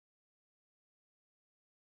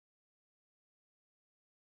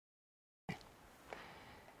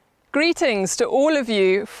Greetings to all of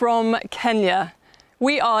you from Kenya.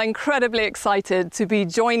 We are incredibly excited to be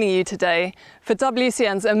joining you today for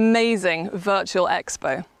WCN's amazing virtual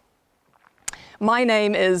expo. My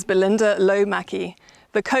name is Belinda Low-Mackey,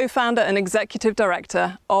 the co-founder and executive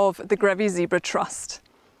director of the Grevy Zebra Trust.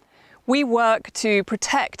 We work to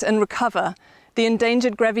protect and recover the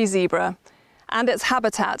endangered Grevy zebra and its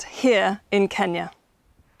habitat here in Kenya.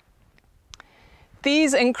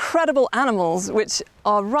 These incredible animals, which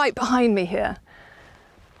are right behind me here,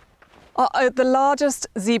 are the largest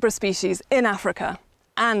zebra species in Africa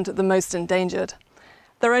and the most endangered.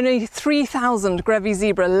 There are only 3,000 Grevy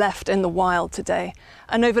zebra left in the wild today,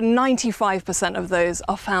 and over 95% of those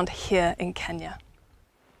are found here in Kenya.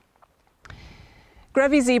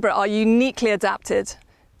 Grevy zebra are uniquely adapted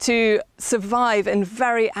to survive in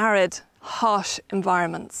very arid, harsh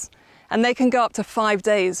environments, and they can go up to 5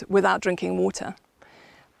 days without drinking water.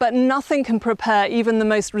 But nothing can prepare even the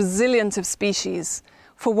most resilient of species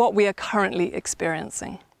for what we are currently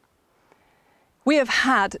experiencing. We have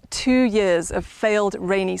had 2 years of failed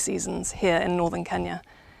rainy seasons here in northern Kenya.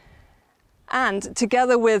 And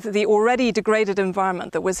together with the already degraded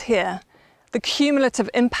environment that was here, the cumulative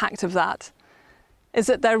impact of that is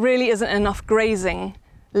that there really isn't enough grazing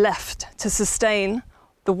left to sustain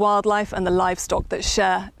the wildlife and the livestock that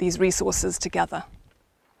share these resources together.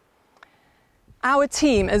 Our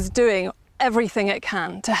team is doing everything it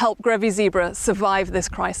can to help Grevy zebra survive this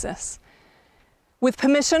crisis. With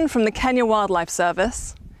permission from the Kenya Wildlife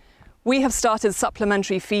Service, we have started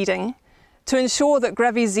supplementary feeding to ensure that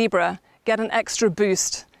Grevy zebra get an extra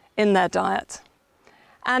boost in their diet.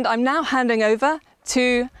 And I'm now handing over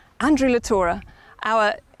to Andrew Latora,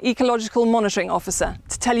 our Ecological Monitoring Officer,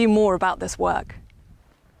 to tell you more about this work.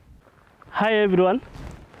 Hi everyone,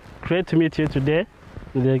 great to meet you today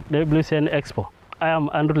in the WCN Expo. I am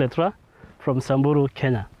Andrew Latora from Samburu,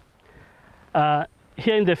 Kenya.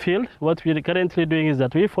 Here in the field, what we're currently doing is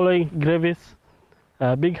that we're following grevies,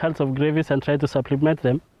 big herds of grevies, and try to supplement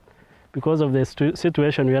them. Because of the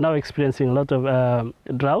situation, we are now experiencing a lot of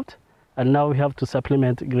drought, and now we have to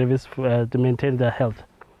supplement grevies to maintain their health.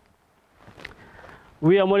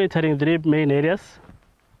 We are monitoring 3 main areas,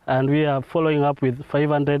 and we are following up with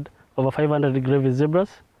over 500 Grevy zebras,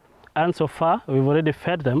 and so far we've already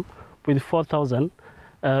fed them with 4,000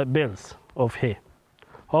 bales of hay.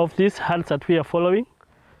 Of these herds that we are following,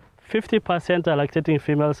 50% are lactating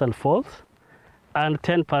females and foals, and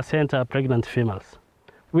 10% are pregnant females.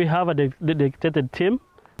 We have a dedicated team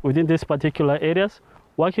within these particular areas,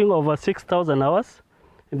 working over 6,000 hours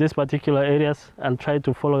in these particular areas and try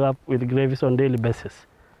to follow up with grevies on a daily basis.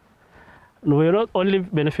 And we're not only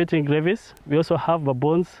benefiting grevies, we also have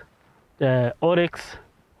baboons, oryx,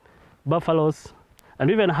 buffaloes, and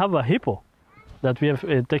we even have a hippo that we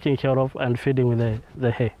have taken care of and feeding with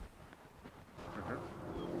the hay.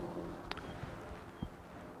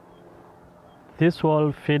 This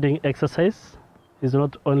whole feeding exercise is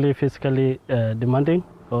not only physically demanding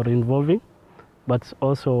or involving, but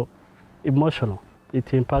also emotional.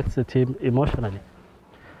 It impacts the team emotionally.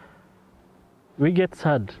 We get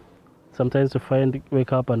sad sometimes to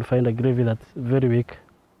wake up and find a Grevy that's very weak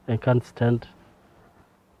and can't stand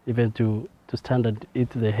even to stand and eat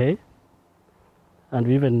the hay. And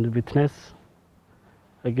we even witness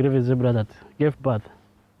a Grevy zebra that gave birth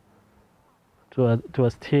to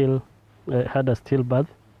had a stillbirth,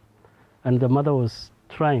 and the mother was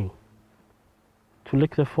trying to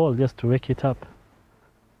lick the foal just to wake it up.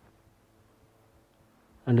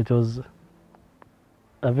 And it was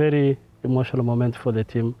a very emotional moment for the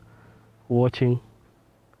team, watching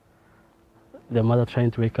the mother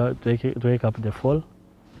trying to wake up the foal.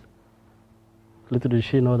 Little did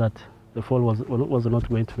she know that the foal was not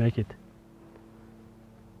going to make it.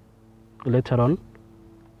 Later on,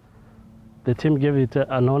 the team gave it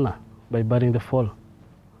an honor by burying the foal.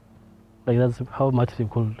 Like that's how much they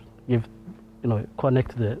could give,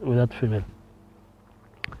 connect with that female.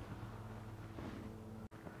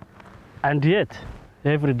 And yet,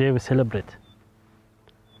 every day we celebrate.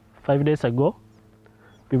 5 days ago,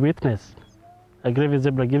 we witnessed a Grevy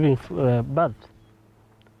zebra giving birth.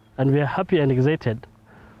 And we are happy and excited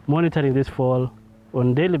monitoring this foal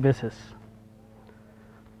on a daily basis.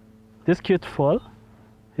 This cute foal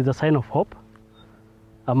is a sign of hope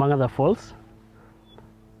among other foals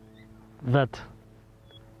that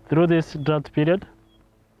through this drought period,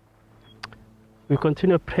 we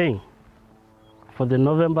continue praying for the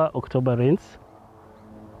November-October rains,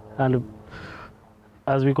 and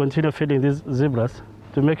as we continue feeding these zebras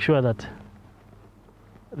to make sure that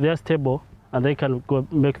they are stable and they can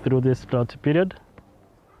make through this drought period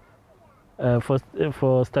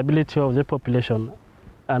for stability of the population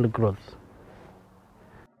and growth.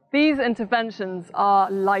 These interventions are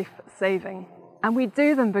life-saving, and we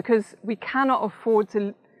do them because we cannot afford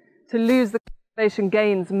to lose the conservation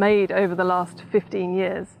gains made over the last 15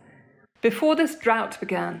 years. Before this drought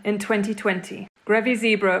began in 2020, Grevy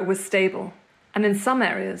zebra was stable, and in some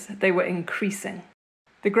areas they were increasing.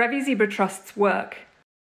 The Grevy Zebra Trust's work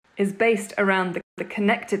is based around the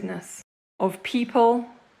connectedness of people,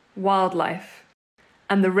 wildlife,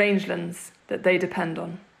 and the rangelands that they depend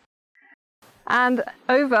on. And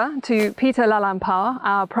over to Peter Lalampar,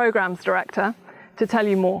 our Programs Director, to tell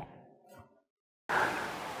you more.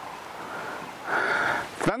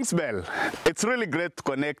 Thanks, Belle. It's really great to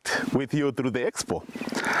connect with you through the Expo.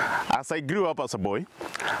 As I grew up as a boy,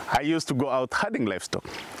 I used to go out herding livestock.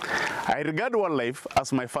 I regard wildlife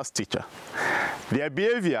as my first teacher. Their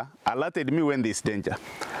behavior alerted me when there is danger.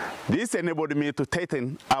 This enabled me to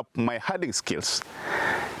tighten up my herding skills.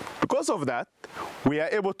 Because of that, we are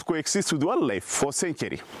able to coexist with wildlife for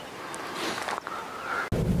centuries.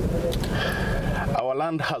 Our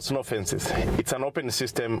land has no fences. It's an open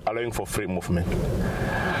system allowing for free movement.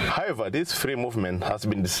 However, this free movement has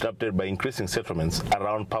been disrupted by increasing settlements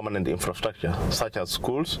around permanent infrastructure, such as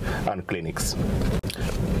schools and clinics.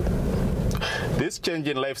 This change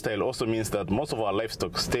in lifestyle also means that most of our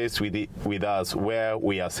livestock stays with us where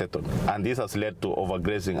we are settled, and this has led to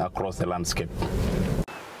overgrazing across the landscape.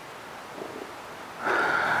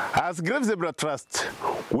 As Grevy Zebra Trust,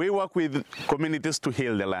 we work with communities to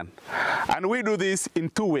heal the land, and we do this in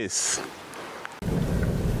two ways.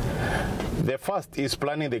 The first is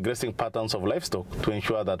planning the grazing patterns of livestock to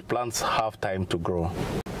ensure that plants have time to grow.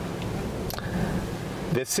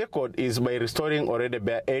 The second is by restoring already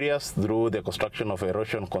bare areas through the construction of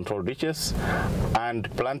erosion control ditches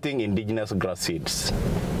and planting indigenous grass seeds.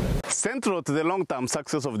 Central to the long-term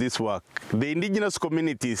success of this work, the indigenous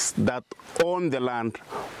communities that own the land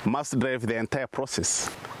must drive the entire process.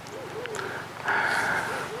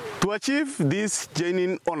 To achieve this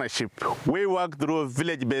genuine ownership, we work through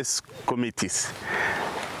village-based committees.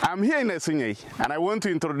 I'm here in Nesunyai, and I want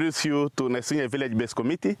to introduce you to Nesunyai Village-Based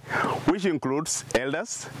Committee, which includes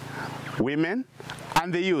elders, women,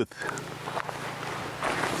 and the youth.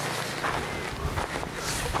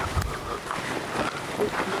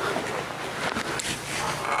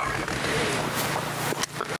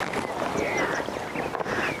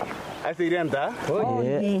 Asirianta,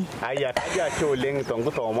 aya kaja choling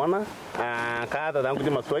tongu tomona, kada tangu di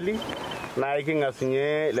maswali, na ikinga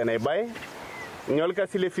sunye lenaibai, nyolka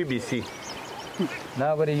sile FBC.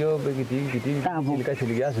 Na bari yo begiti ilka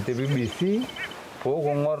siliga sute FBC, po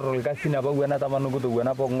ngor ilka sina ba gwana tamanu kutu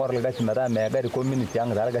gwana po ngor ilka sina ta me gari community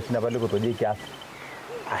ang dara ga sina ba kutu je kya.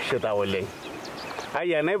 Ashota oleng.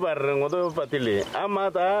 Aya neighbor ngodo patile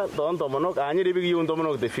amata ton tomonok anyi de bigi un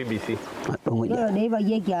tomonok de FBC. Yo neighbor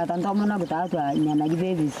ye kya tan tomonok ta ta nyana gi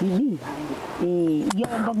FBC bi. Yo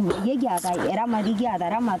ndok ye kya ta era ma di kya ta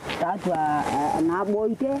rama ta na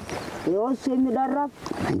boite yo semi darap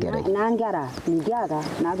na ngara ni kya ta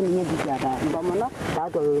na gi ni kya ta tomonok ta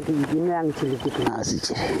to gi ni ang chili kitu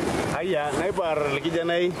asiche. Aya neighbor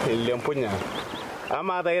likijanai lempunya.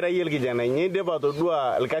 Amata era yel kijanai ni de ba to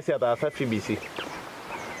dua alkasia ta FBC.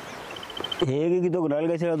 Hege gitu kenal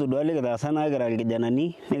ke sila tu dua lagi kita sana keral ke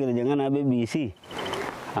janani, ni kita jangan abe BC.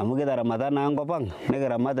 Amu kita ramata nang kopang, ni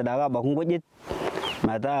kita ramata daga bakung kojit.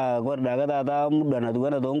 Mata kor daga tata muda na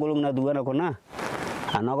tuan atau ongkolong na tuan aku na.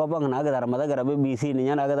 Anak kopang na kita ramata kita abe BC ni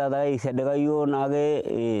nyana kita tata isi daga yo nage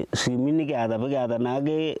simini ke ada bagi ada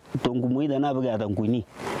nage tongkumui dana bagi ada tongkuni.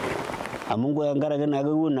 Amu ko angkara ke nage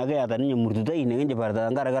gun nage ada ni murtuta ini kan Jakarta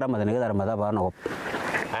angkara ramata ni kita ramata apa nakop.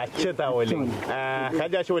 Acheta oleng.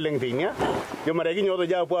 Kaja oleng tinya. Yo maregi nyoto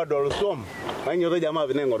ja po adol som. Ai nyoto jama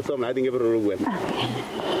bine ngor som na tinge pro rugwen.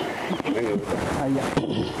 Aya.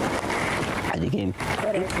 Aji game.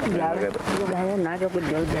 Ya na ga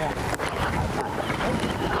budel da.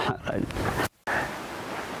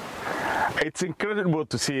 It's incredible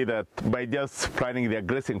to see that by just planning their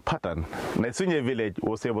grazing pattern, Nesunyai village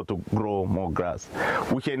was able to grow more grass,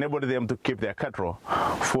 which enabled them to keep their cattle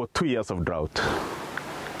for 2 years of drought.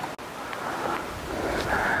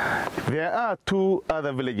 There are 2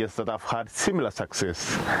 other villages that have had similar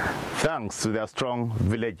success, thanks to their strong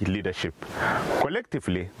village leadership.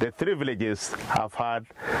 Collectively, the 3 villages have had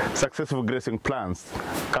successful grazing plans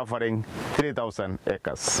covering 3,000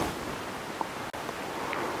 acres.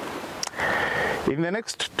 In the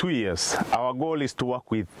next 2 years, our goal is to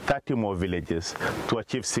work with 30 more villages to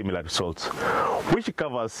achieve similar results, which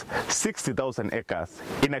covers 60,000 acres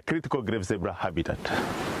in a critical Grevy zebra habitat.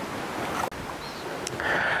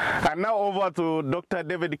 And now over to Dr.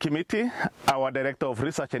 David Kimiti, our Director of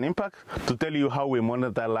Research and Impact, to tell you how we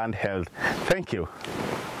monitor land health. Thank you.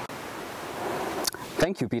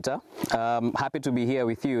 Thank you, Peter. Happy to be here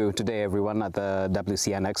with you today, everyone, at the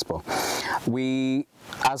WCN Expo.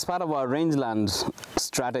 As part of our rangeland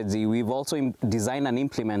strategy, we've also designed and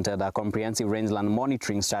implemented a comprehensive rangeland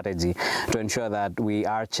monitoring strategy to ensure that we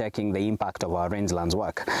are checking the impact of our rangelands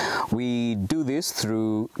work. We do this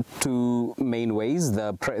through two main ways.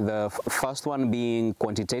 The first one being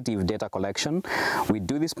quantitative data collection. We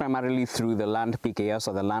do this primarily through the Land PKS,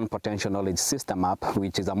 or the Land Potential Knowledge System app,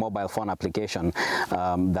 which is a mobile phone application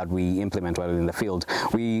that we implement while in the field.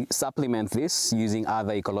 We supplement this using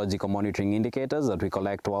other ecological monitoring indicators that we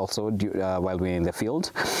collect also while we're in the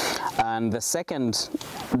field. And the second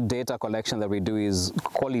data collection that we do is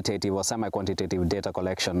qualitative or semi-quantitative data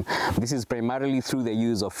collection. This is primarily through the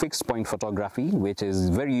use of fixed point photography, which is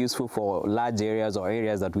very useful for large areas or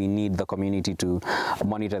areas that we need the community to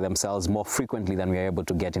monitor themselves more frequently than we are able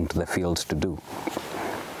to get into the field to do.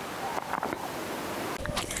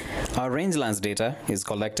 Our rangelands data is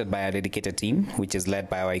collected by a dedicated team, which is led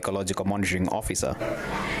by our ecological monitoring officer.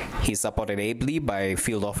 He's supported ably by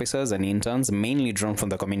field officers and interns, mainly drawn from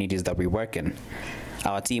the communities that we work in.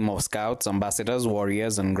 Our team of scouts, ambassadors,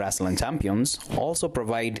 warriors, and grassland champions also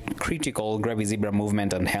provide critical Grevy zebra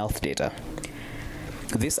movement and health data.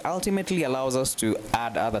 This ultimately allows us to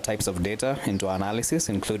add other types of data into our analysis,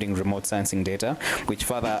 including remote sensing data, which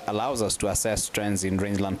further allows us to assess trends in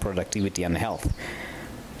rangeland productivity and health.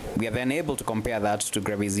 We are then able to compare that to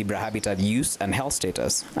Grevy zebra habitat use and health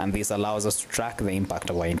status, and this allows us to track the impact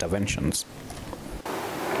of our interventions.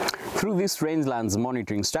 Through this rangelands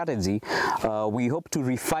monitoring strategy, we hope to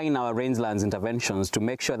refine our rangelands interventions to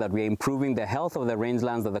make sure that we are improving the health of the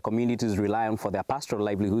rangelands that the communities rely on for their pastoral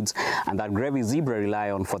livelihoods and that Grevy zebra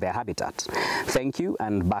rely on for their habitat. Thank you,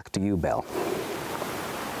 and back to you, Belle.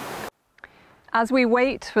 As we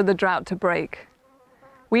wait for the drought to break,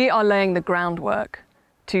 we are laying the groundwork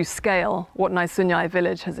to scale what Naisunyai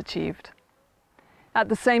village has achieved. At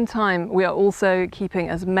the same time, we are also keeping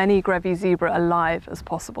as many Grevy zebra alive as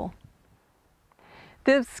possible.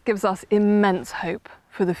 This gives us immense hope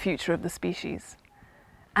for the future of the species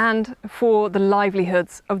and for the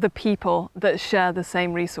livelihoods of the people that share the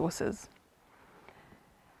same resources.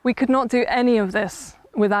 We could not do any of this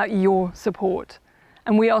without your support,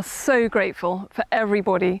 and we are so grateful for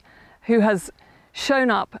everybody who has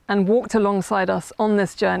shown up and walked alongside us on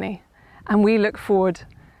this journey, and we look forward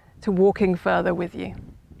to walking further with you.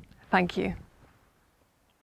 Thank you.